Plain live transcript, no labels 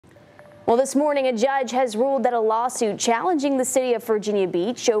Well, this morning, a judge has ruled that a lawsuit challenging the city of Virginia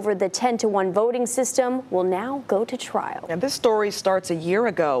Beach over the 10-to-1 voting system will now go to trial. And this story starts a year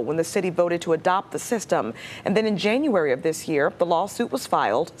ago when the city voted to adopt the system. And then in January of this year, the lawsuit was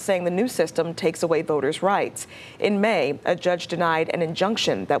filed saying the new system takes away voters' rights. In May, a judge denied an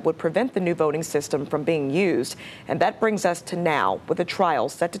injunction that would prevent the new voting system from being used. And that brings us to now, with a trial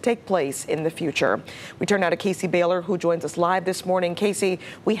set to take place in the future. We turn now to Kaicey Baylor, who joins us live this morning. Kaicey,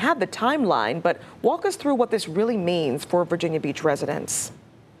 we have the timeline, but walk us through what this really means for Virginia Beach residents.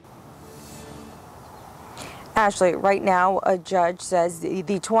 Ashley, right now a judge says the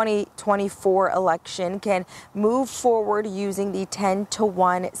 2024 election can move forward using the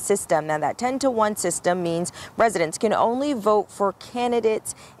 10-to-1 system. Now that 10-to-1 system means residents can only vote for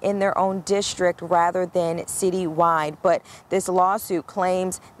candidates in their own district rather than citywide. But this lawsuit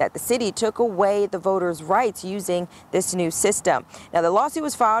claims that the city took away the voters' rights using this new system. Now the lawsuit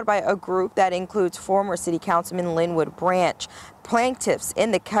was filed by a group that includes former city councilman Linwood Branch. Plaintiffs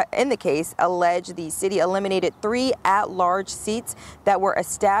in the case allege the city eliminated 3 at-large seats that were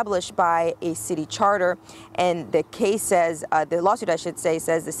established by a city charter, and the case says, the lawsuit I should say,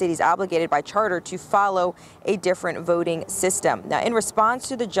 says the city is obligated by charter to follow a different voting system. Now, in response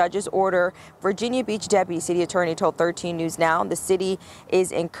to the judge's order, Virginia Beach Deputy City Attorney told 13 News Now the city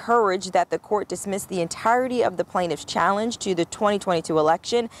is encouraged that the court dismiss the entirety of the plaintiff's challenge to the 2022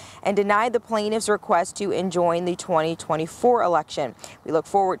 election and deny the plaintiff's request to enjoin the 2024 election. We look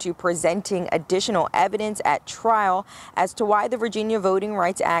forward to presenting additional evidence at trial as to why the Virginia Voting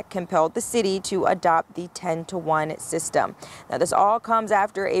Rights Act compelled the city to adopt the 10-to-1 system. Now, this all comes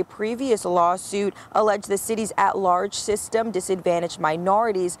after a previous lawsuit alleged the city's at-large system disadvantaged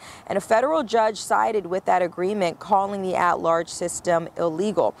minorities, and a federal judge sided with that agreement, calling the at-large system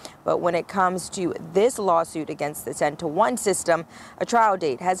illegal. But when it comes to this lawsuit against the 10-to-1 system, a trial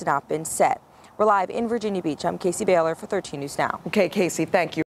date has not been set. We're live in Virginia Beach. I'm Kaicey Baylor for 13 News Now. Okay, Kaicey, thank you.